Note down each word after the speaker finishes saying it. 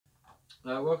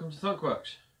Welcome to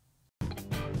Thunkworks.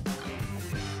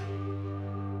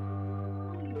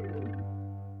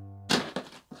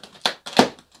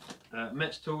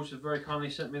 Metz Tools have very kindly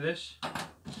sent me this.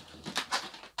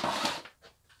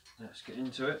 Let's get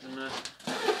into it.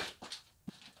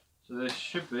 So this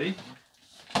should be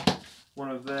one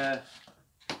of their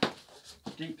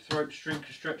deep throat string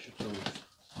stretcher tools.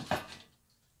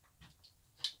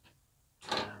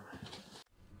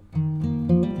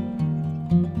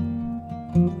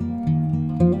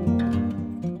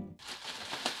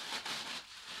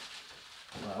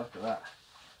 Wow, look at that.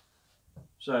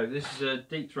 So this is a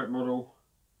deep throat model.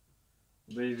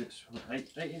 I believe it's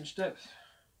 8 inch depth.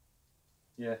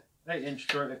 Yeah, 8 inch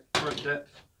throat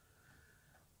depth.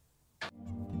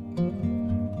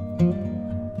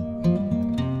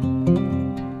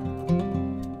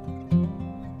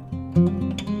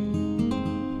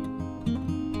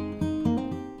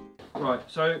 Right,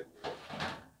 so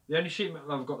the only sheet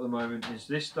metal I've got at the moment is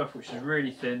this stuff, which is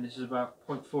really thin. This is about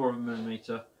 0.4 of a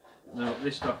millimetre. And I've got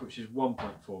this stuff, which is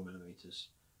 1.4 millimetres.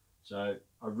 So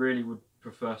I really would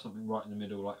prefer something right in the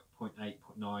middle, like 0.8,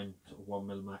 0.9, sort of 1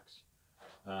 millimax.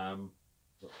 But I'm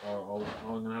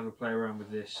going to have a play around with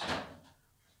this,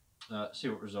 see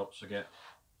what results I get.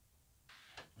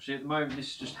 See, at the moment this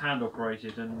is just hand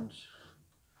operated, and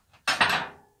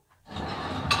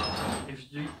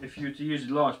if you were to use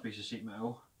a large piece of sheet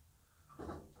metal,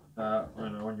 I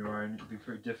don't know, on your own, it'd be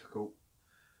pretty difficult.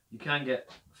 You can get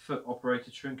foot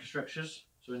operated shrinker stretchers,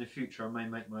 so in the future I may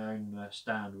make my own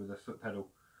stand with a foot pedal,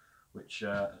 which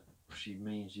actually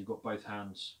means you've got both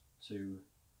hands to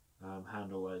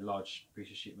handle a large piece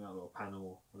of sheet metal or panel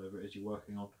or whatever it is you're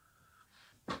working on.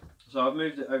 So I've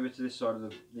moved it over to this side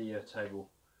of the table.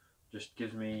 Just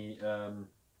gives me a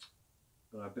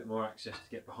bit more access to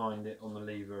get behind it on the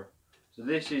lever. So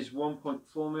this is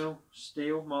 1.4mm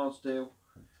steel, mild steel.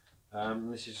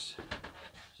 This is,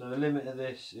 so the limit of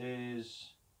this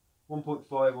is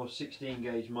 1.5 or 16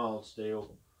 gauge mild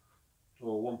steel,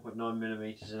 or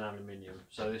 1.9mm in aluminium.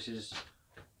 So this is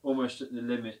almost at the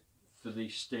limit for the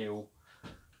steel.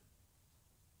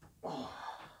 Oh.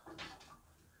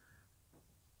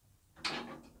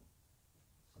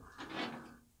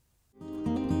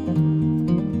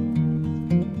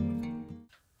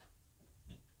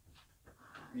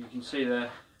 You can see there,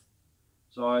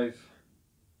 so I've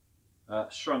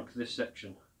shrunk this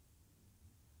section.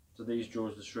 So these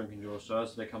jaws are the shrinking jaws, so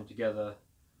as they come together,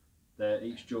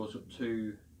 each jaw's got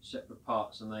two separate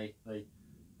parts, and they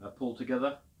pull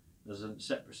together. There's a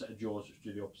separate set of jaws which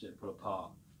do the opposite and pull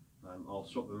apart. I'll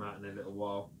swap them out in a little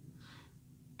while.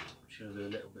 I'm just going to do a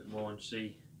little bit more and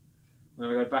see. I'm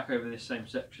going to go back over this same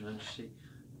section and just see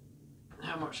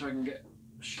how much I can get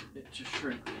it to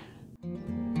shrink.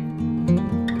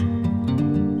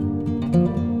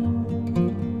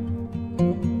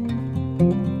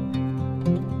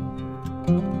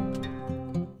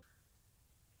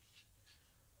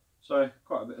 So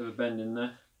quite a bit of a bend in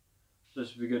there. So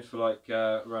this would be good for like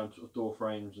around sort of door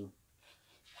frames and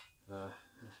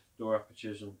door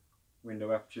apertures and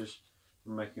window apertures,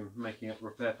 and making up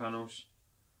repair panels.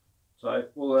 So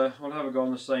we'll have a go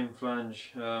on the same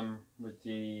flange with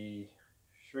the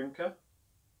shrinker.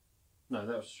 No,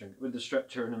 that was the shrinker. With the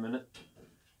stretcher in a minute.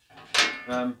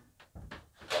 I've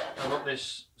got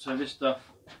this. So this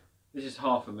stuff. This is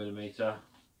 0.5 millimetre.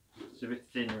 It's a bit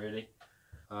thin, really,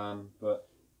 but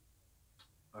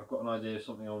I've got an idea of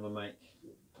something I want to make.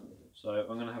 So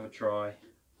I'm going to have a try.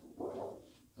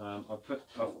 I've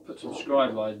put some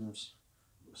scribe lines,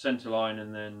 centre line,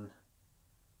 and then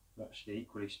actually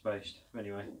equally spaced.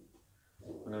 Anyway,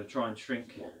 I'm going to try and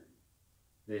shrink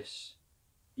this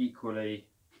equally,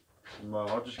 and well,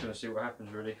 I'm just going to see what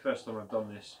happens really. First time I've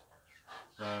done this.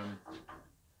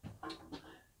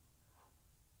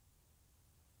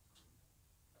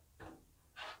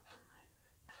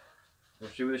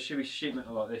 Obviously with a sheet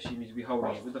metal like this, you need to be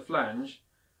holding it. With the flange,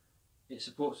 it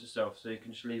supports itself, so you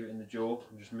can just leave it in the jaw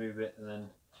and just move it, and then,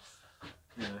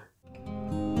 you know.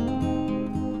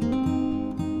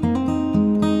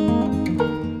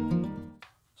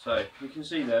 So you can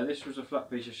see there, this was a flat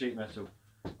piece of sheet metal.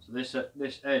 So this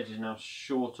edge is now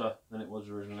shorter than it was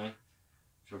originally,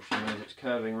 which obviously means it's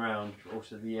curving round, but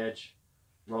also the edge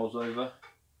rolls over.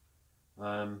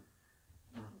 I'll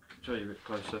show you a bit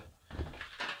closer.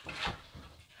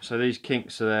 So these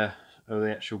kinks are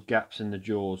the actual gaps in the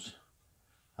jaws.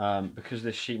 Because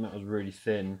this sheet metal is really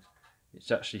thin,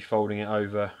 it's actually folding it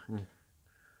over.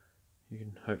 You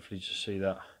can hopefully just see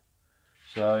that.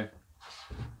 So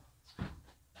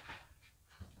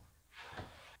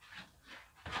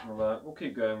we'll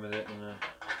keep going with it.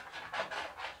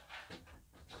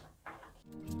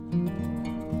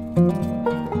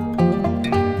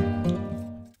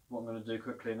 What I'm going to do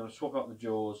quickly, I'm going to swap out the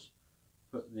jaws,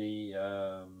 put the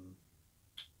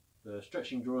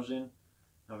stretching drawers in,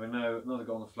 have another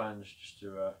go on the flange just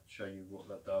to show you what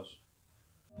that does.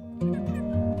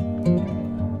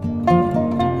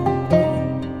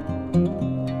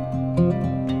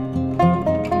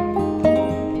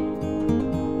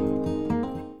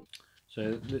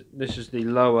 So this is the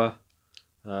lower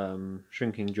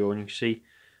shrinking jaw, and you can see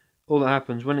all that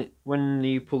happens when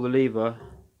you pull the lever,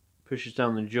 pushes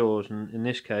down the jaws, and in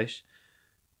this case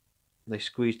they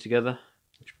squeeze together,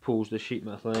 which pulls the sheet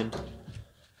metal in,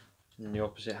 and the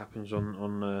opposite happens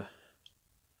on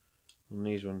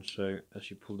these ones. So as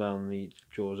you pull down, the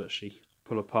jaws actually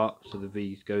pull apart, so the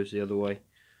V goes the other way.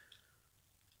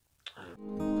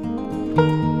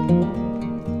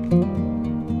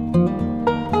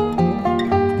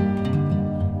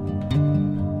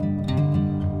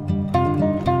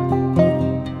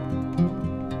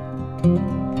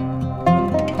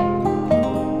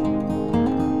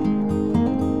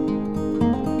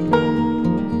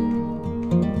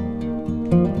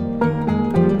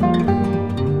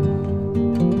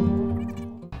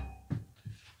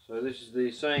 So this is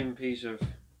the same piece of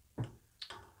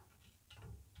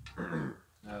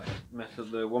metal,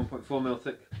 the 1.4mm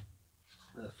thick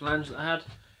flange that I had.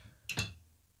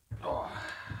 Oh.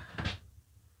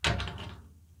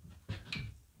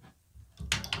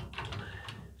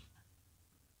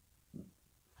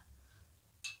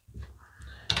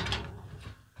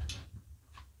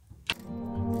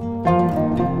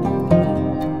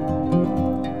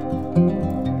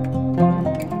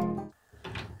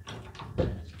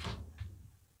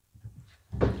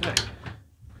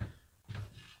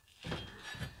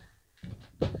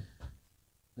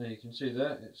 There you can see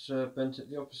there, it's bent it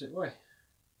the opposite way.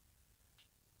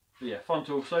 But yeah, fun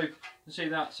tool. So you can see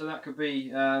that. So that could be,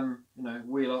 you know,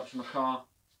 wheel arch from a car,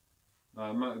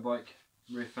 motorbike,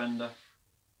 rear fender.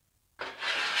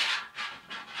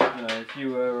 You know, if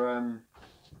you were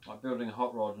like building a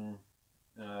hot rod and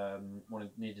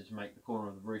needed to make the corner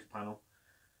of the roof panel,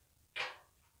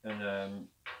 and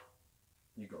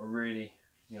you've got a really,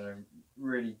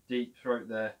 really deep throat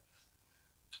there.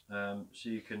 So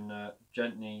you can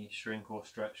gently shrink or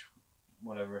stretch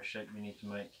whatever shape you need to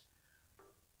make.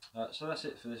 So that's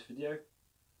it for this video.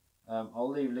 I'll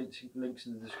leave links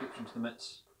in the description to the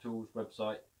Metz Tools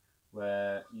website,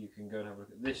 where you can go and have a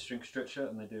look at this shrink stretcher,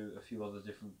 and they do a few other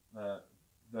different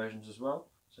versions as well.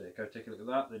 So yeah, go take a look at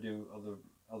that. They do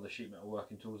other sheet metal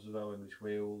working tools as well, English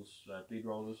wheels, bead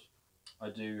rollers. I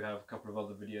do have a couple of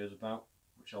other videos about,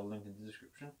 which I'll link in the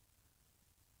description.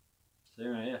 So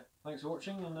yeah, thanks for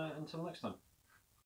watching, and until next time.